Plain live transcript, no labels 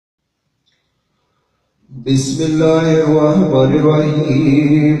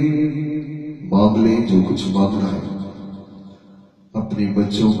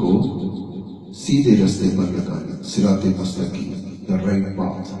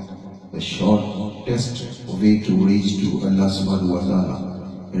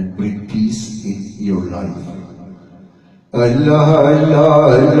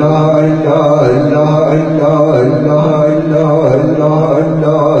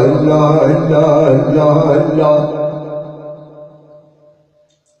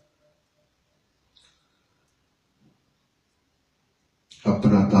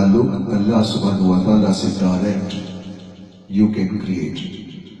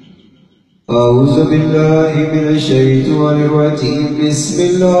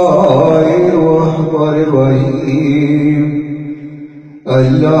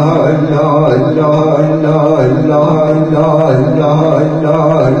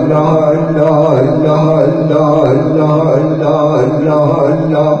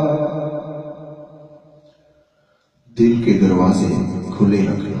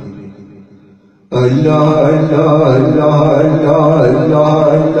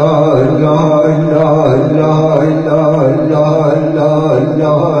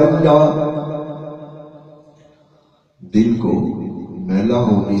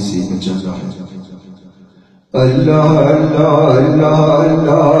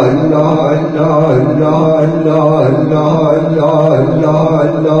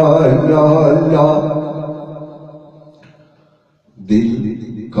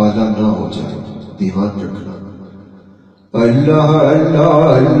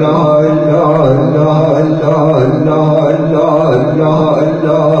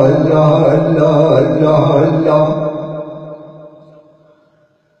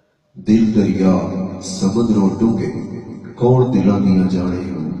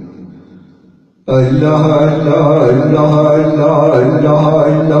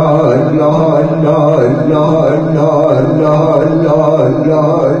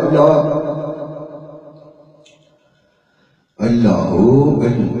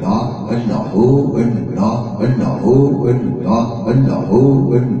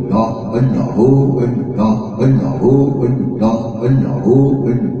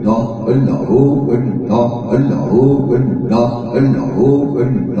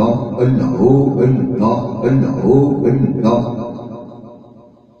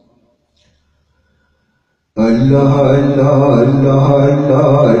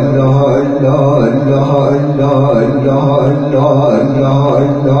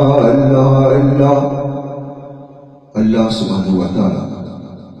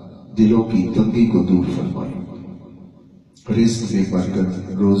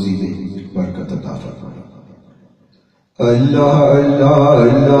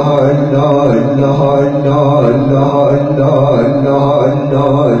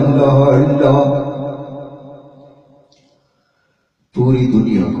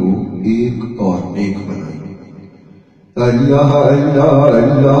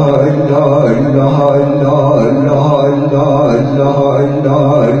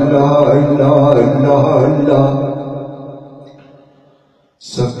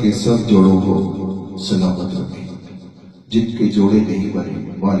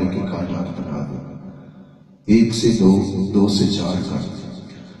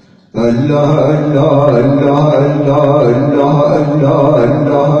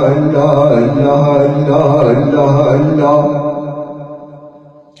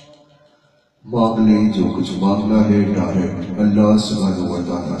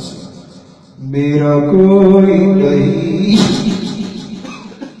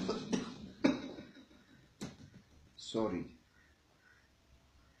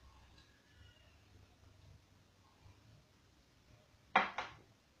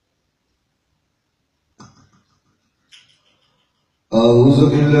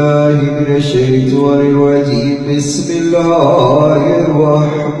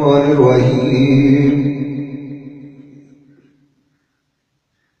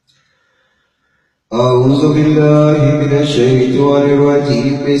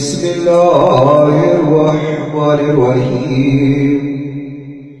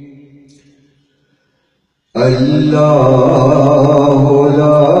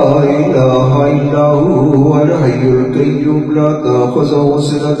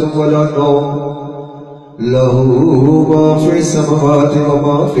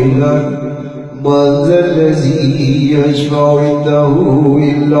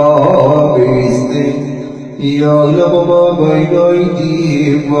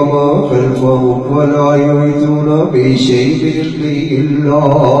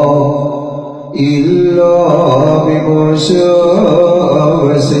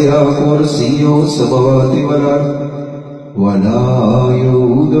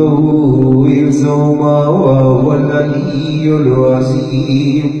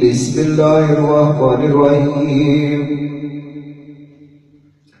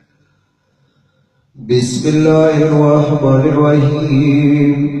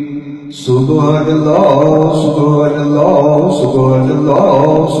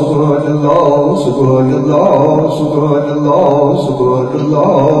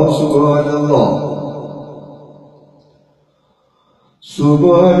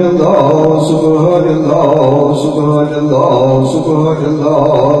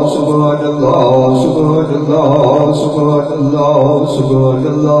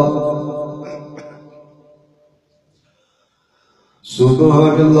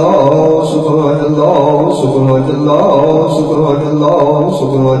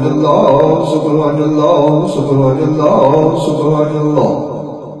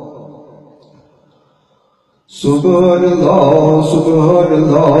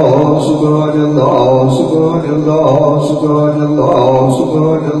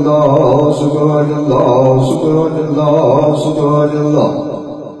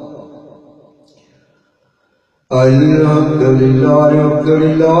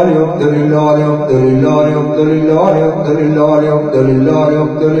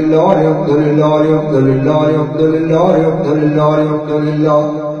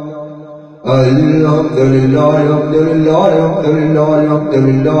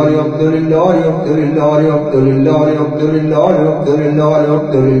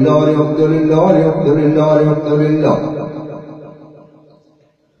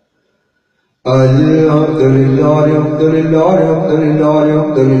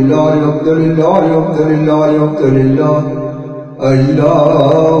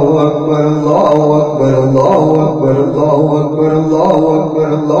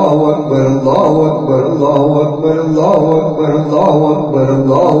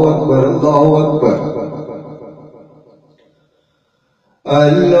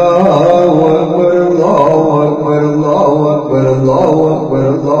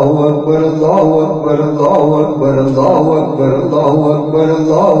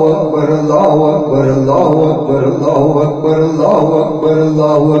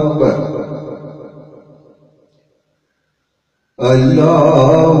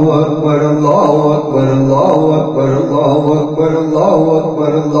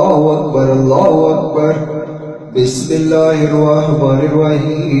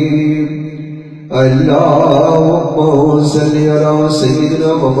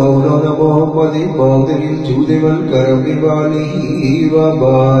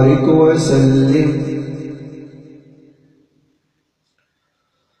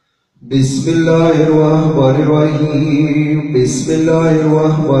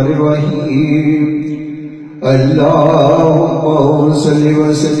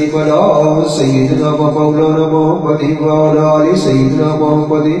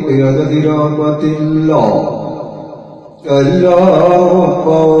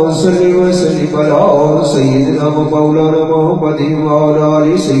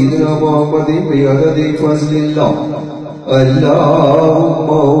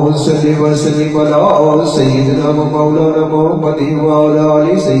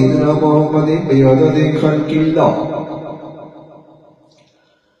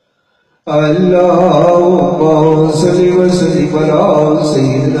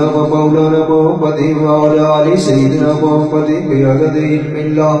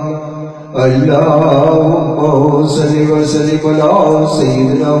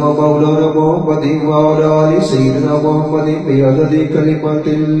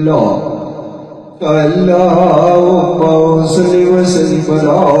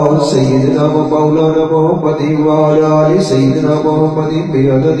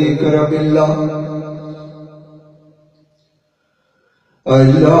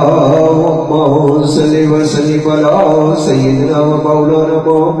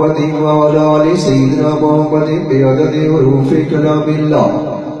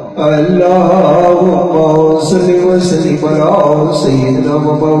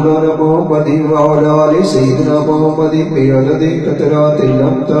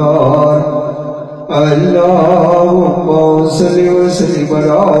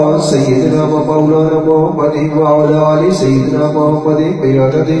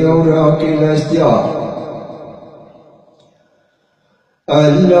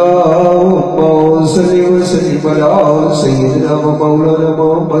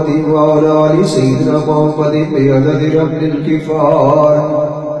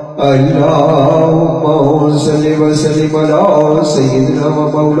अल्लाहुम्मा सल्लि व सल्लिम अला सय्यिदिना व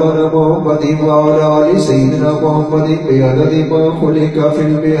मौलाना मुहम्मदिन व अला आलि सय्यिदिना मुहम्मदिन बिअददि मा खुलिका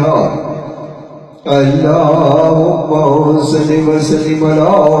फिल बिहार। अल्लाहुम्मा सल्लि व सल्लिम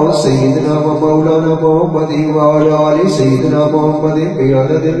अला सय्यिदिना व मौलाना मुहम्मदिन व अला आलि सय्यिदिना मुहम्मदिन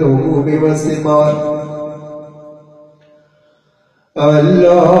बिअददिल हुकूमि वस्तिमार।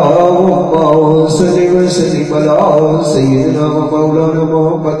 अल्लाहुम्मा सल्लि व सल्लिम अला सय्यिदिना व मौलाना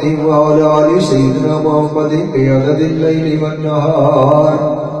मुहम्मदिन व अला आलि सय्यिदिना मुहम्मदिन बिअददिल लैलि वन नहार।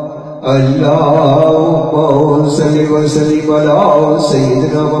 अल्लाहुम्मा सल्लि व सल्लिम अला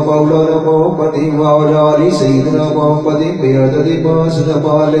सय्यिदिना व मौलाना मुहम्मदिन व अला आलि सय्यिदिना मुहम्मदिन बिअददि मा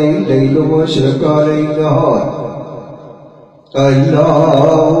अज़लमा अलैहि लैल व अशरक़ अलैहि नहार।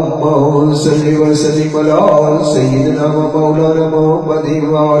 अल्लाहुम्मा सल्लि व सल्लिम अला सय्यिदिना व मौलाना मुहम्मदिन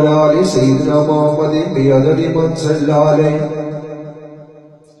व अला आलि सय्यिदिना मुहम्मदिन बिअददि मन सल्ला अलैहि।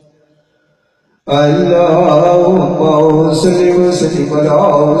 अल्लाहुम्मा सल्लि व सल्लिम अला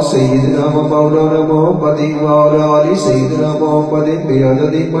सय्यिदिना व मौलाना मुहम्मदिन व अला आलि सय्यिदिना मुहम्मदिन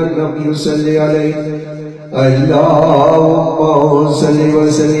बिअददि मन लम युसल्लि अलैहि। अल्लाहुम्मा सल्लि व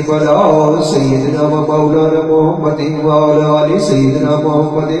सल्लिम अला सय्यिदिना व मौलाना मुहम्मदिन व अला आलि सय्यिदिना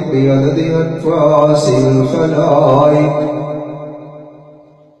मुहम्मदिन बिअददि अनफासिल खलाइक।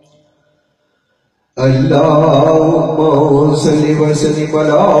 अल्लाहुम्मा सल्लि व सल्लिम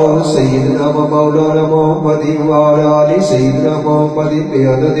अला सय्यिदिना व मौलाना मुहम्मदिन व अला आलि सय्यिदिना मुहम्मदिन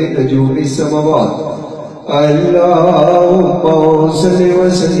बिअददि नजूमि समावात। अल्लाहुम्मा सल्लि व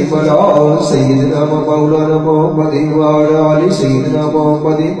सल्लिम अला सय्यिदिना व मौलाना मुहम्मदिन व अला आलि सय्यिदिना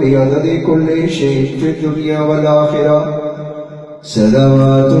मुहम्मदिन बिअददि कुल्लि शैइन फिद दुनिया वल आखिरह।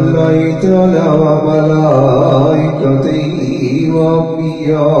 सलावतुल्लाहि तआला व मलाइकतिही व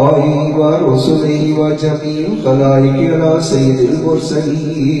अंबियाही व रुसुलिही व जमीइल खलाइकि अला सय्यिदिल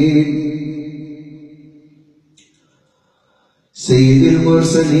मुरसलीन। सय्यिदिल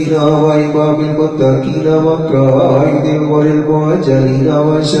मुरसलीन व इमामिल मुत्तकीन व काइदिल गुरिल मुहज्जलीन व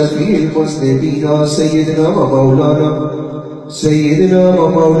शफीइल मुज़निबीन सय्यिदिना व मौलाना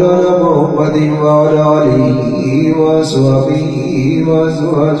मुहम्मदिन व अला आलिहि व अस्हाबिहि व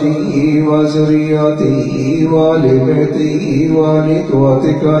अज़वाजिहि व ज़ुर्रिय्यतिहि व अहलि बैतिहि व अहलि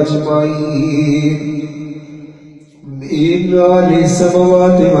तौअतिका अजमईन। इन्ना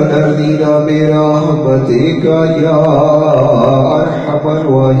लिस्समावाति वल अर्दीना बिरहमतिका या अरहमर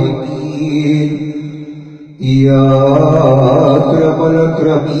राहिमीन। या अक्रमल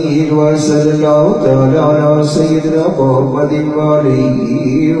अक्रमीन व सल्लल्लाहु तआला अला सय्यिदिना मुहम्मदिन व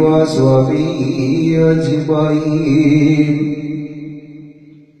आलिहि व अस्हाबिहि अजमईन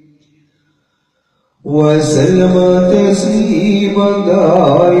व सल्लम तस्लीमन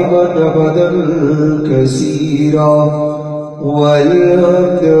दाइमन अबदन कसीरा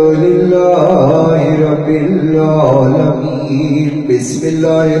वल्हम्दुलिल्लाहि रब्बिल आलमीन।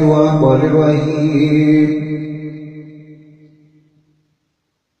 बिस्मिल्लाहिर रहमानिर रहीम।